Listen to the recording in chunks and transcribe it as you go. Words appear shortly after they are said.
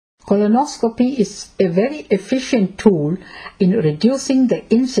Colonoscopy is a very efficient tool in reducing the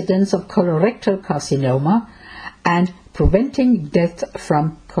incidence of colorectal carcinoma and preventing death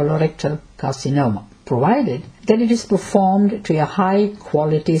from colorectal carcinoma, provided that it is performed to a high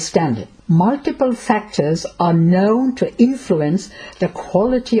quality standard. Multiple factors are known to influence the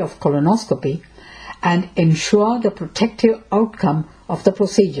quality of colonoscopy and ensure the protective outcome of the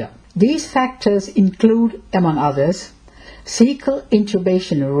procedure. These factors include, among others, cecal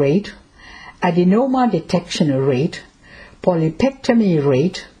intubation rate, adenoma detection rate, polypectomy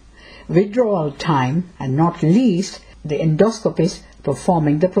rate, withdrawal time, and not least, the endoscopist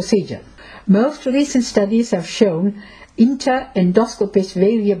performing the procedure. Most recent studies have shown inter-endoscopist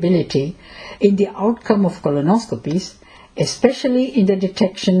variability in the outcome of colonoscopies, especially in the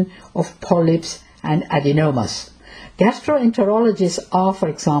detection of polyps and adenomas. Gastroenterologists are, for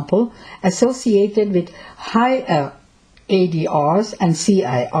example, associated with higher ADRs and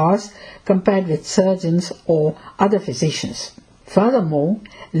CIRs compared with surgeons or other physicians. Furthermore,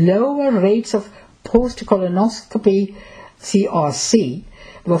 lower rates of post-colonoscopy CRC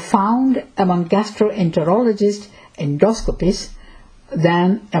were found among gastroenterologist endoscopists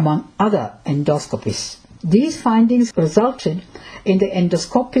than among other endoscopists. These findings resulted in the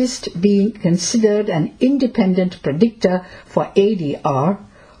endoscopist being considered an independent predictor for ADR,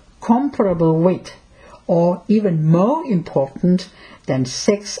 comparable with or even more important than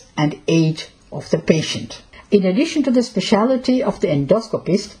sex and age of the patient. In addition to the specialty of the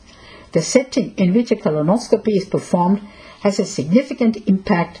endoscopist, the setting in which a colonoscopy is performed has a significant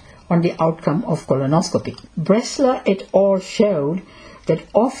impact on the outcome of colonoscopy. Bressler et al. Showed that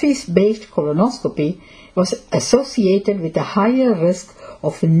office-based colonoscopy was associated with a higher risk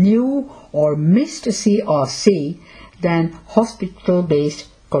of new or missed CRC than hospital-based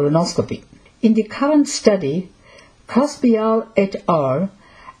colonoscopy. In the current study, Kozbial et al.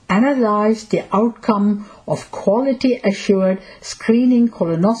 Analyzed the outcome of quality-assured screening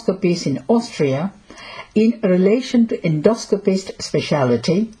colonoscopies in Austria in relation to endoscopist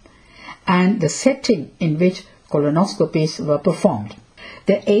specialty and the setting in which colonoscopies were performed.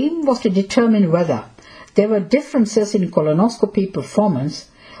 The aim was to determine whether there were differences in colonoscopy performance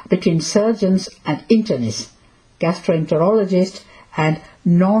between surgeons and internists, gastroenterologists and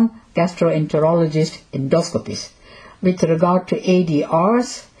non-gastroenterologist endoscopists, with regard to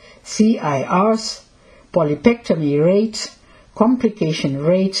ADRs, CIRs, polypectomy rates, complication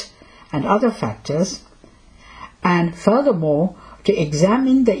rates, and other factors, and furthermore to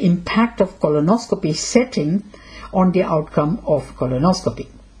examine the impact of colonoscopy setting on the outcome of colonoscopy.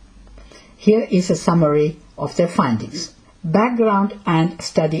 Here is a summary of their findings. Background and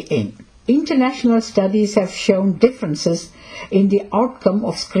study aim. International studies have shown differences in the outcome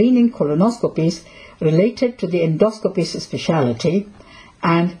of screening colonoscopies related to the endoscopist specialty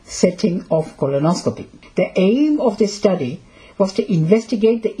and setting of colonoscopy. The aim of this study was to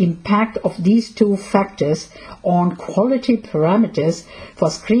investigate the impact of these two factors on quality parameters for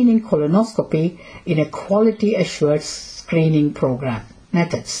screening colonoscopy in a quality-assured screening program.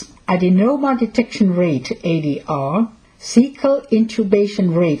 Methods: adenoma detection rate ADR, cecal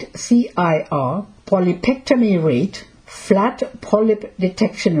intubation rate CIR, polypectomy rate, flat polyp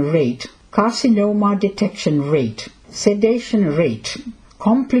detection rate, carcinoma detection rate, sedation rate,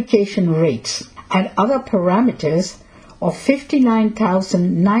 complication rates, and other parameters of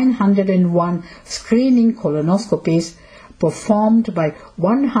 59,901 screening colonoscopies performed by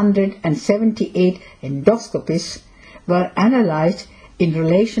 178 endoscopists were analyzed in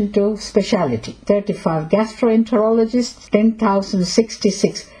relation to specialty. 35 gastroenterologists,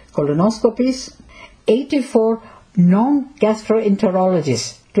 10,066 colonoscopies, 84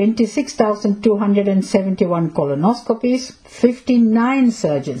 non-gastroenterologists, 26,271 colonoscopies, 59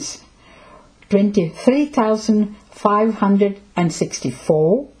 surgeons,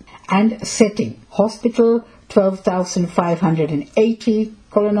 23,564, and setting, hospital 12,580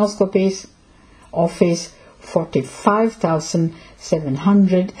 colonoscopies, office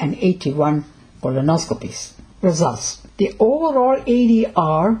 45,781 colonoscopies. Results: the overall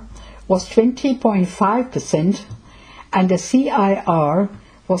ADR was 20.5% and the CIR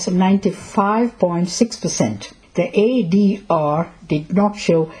was 95.6%. The ADR did not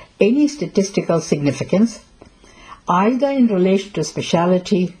show any statistical significance, either in relation to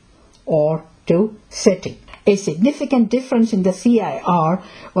specialty or to setting. A significant difference in the CIR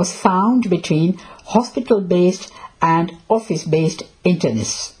was found between hospital-based and office-based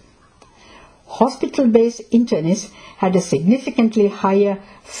internists. Hospital-based internists had a significantly higher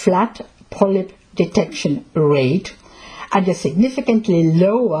flat polyp detection rate and a significantly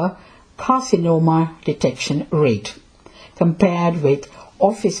lower carcinoma detection rate compared with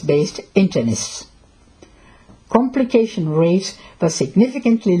office-based internists. Complication rates were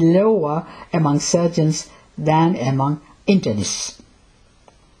significantly lower among surgeons than among internists.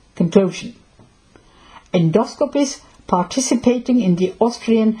 Conclusion. Endoscopists participating in the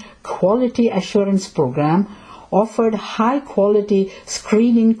Austrian Quality Assurance Program offered high-quality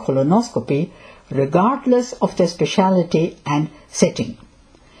screening colonoscopy regardless of their specialty and setting.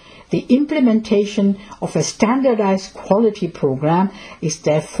 The implementation of a standardized quality program is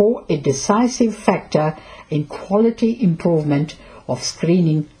therefore a decisive factor in quality improvement of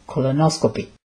screening colonoscopy.